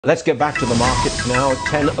Let's get back to the markets now.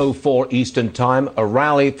 10:04 Eastern Time. A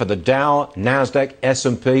rally for the Dow, Nasdaq,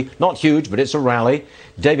 S&P. Not huge, but it's a rally.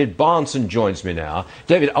 David Bahnsen joins me now.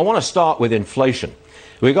 David, I want to start with inflation.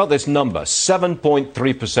 We got this number,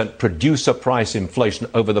 7.3% producer price inflation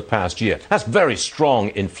over the past year. That's very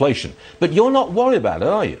strong inflation. But you're not worried about it,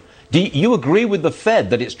 are you? Do you agree with the Fed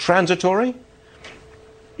that it's transitory?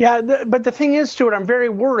 Yeah, but the thing is, Stuart, I'm very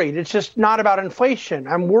worried. It's just not about inflation.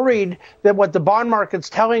 I'm worried that what the bond market's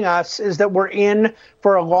telling us is that we're in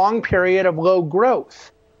for a long period of low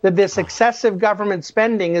growth, that this excessive government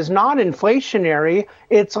spending is not inflationary.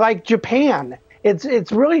 It's like Japan.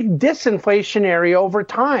 It's really disinflationary over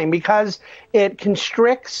time because it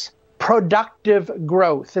constricts productive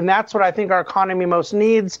growth. And that's what I think our economy most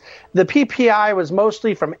needs. The PPI was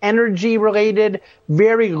mostly from energy related,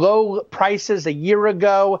 very low prices a year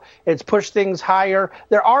ago. It's pushed things higher.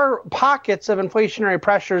 There are pockets of inflationary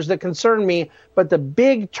pressures that concern me, but the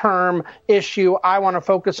big term issue I want to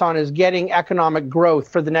focus on is getting economic growth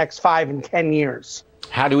for the next 5 and 10 years.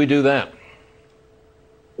 How do we do that?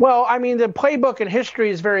 Well, I mean, the playbook in history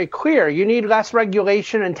is very clear. You need less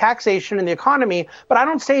regulation and taxation in the economy, but I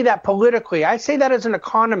don't say that politically. I say that as an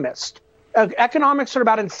economist. Economics are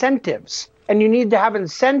about incentives, and you need to have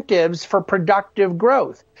incentives for productive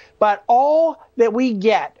growth. But all that we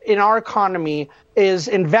get in our economy is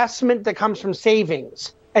investment that comes from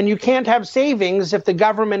savings. And you can't have savings if the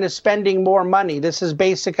government is spending more money. This is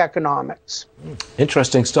basic economics.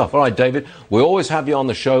 Interesting stuff. All right, David, we always have you on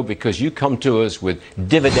the show because you come to us with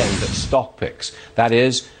dividend stock picks. That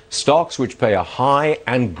is, stocks which pay a high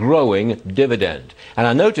and growing dividend. And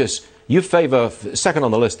I notice you favor, second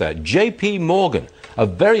on the list there, JP Morgan, a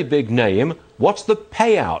very big name. What's the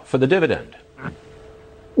payout for the dividend?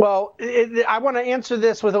 Well, I want to answer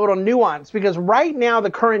this with a little nuance because right now the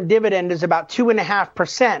current dividend is about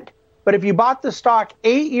 2.5%. But if you bought the stock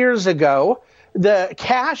 8 years ago, the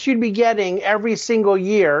cash you'd be getting every single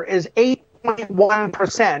year is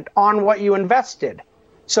 8.1% on what you invested.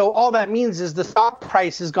 So all that means is the stock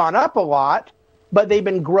price has gone up a lot, but they've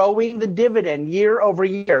been growing the dividend year over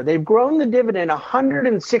year. They've grown the dividend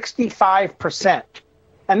 165%.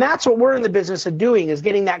 And that's what we're in the business of doing, is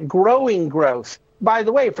getting that growing growth. By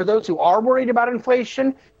the way, for those who are worried about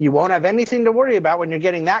inflation, you won't have anything to worry about when you're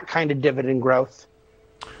getting that kind of dividend growth.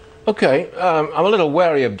 Okay, I'm a little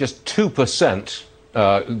wary of just 2%.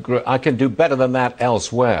 I can do better than that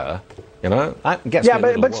elsewhere. You know, that gets me a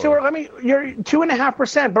little worried. Stuart, you're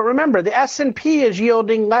 2.5%. But remember, the S&P is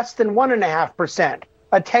yielding less than 1.5%.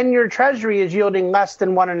 A 10-year Treasury is yielding less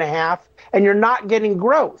than 1.5%, and you're not getting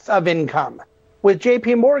growth of income. With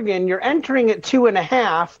JP Morgan, you're entering at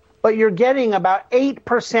 2.5%. But you're getting about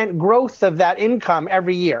 8% growth of that income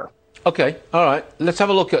every year. Okay, all right. Let's have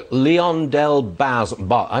a look at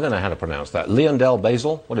LyondellBasell. I don't know how to pronounce that.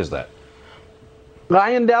 LyondellBasell? What is that?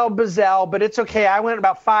 LyondellBasell, but it's okay. I went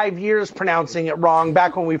about 5 years pronouncing it wrong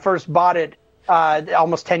back when we first bought it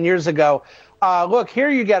almost 10 years ago. Look,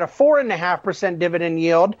 here you get a 4.5% dividend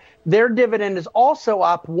yield. Their dividend is also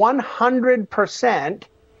up 100%.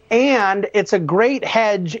 And it's a great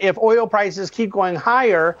hedge if oil prices keep going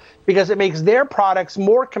higher because it makes their products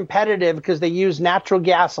more competitive because they use natural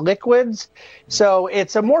gas liquids. So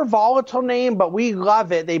it's a more volatile name, but we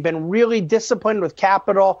love it. They've been really disciplined with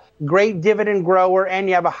capital, great dividend grower, and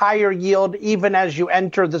you have a higher yield even as you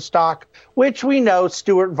enter the stock, which we know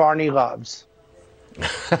Stuart Varney loves.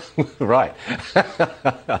 Right.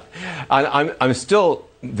 I'm still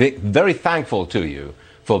very thankful to you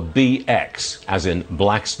for BX, as in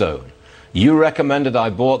Blackstone. You recommended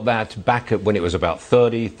I bought that back when it was about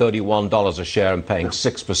 $30, $31 a share and paying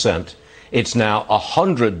 6%. It's now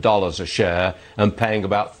 $100 a share and paying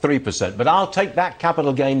about 3%. But I'll take that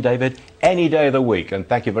capital gain, David, any day of the week. And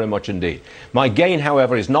thank you very much indeed. My gain,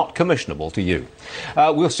 however, is not commissionable to you.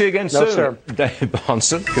 We'll see you again soon, No, sir. David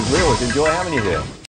Bahnsen, because we always enjoy having you here.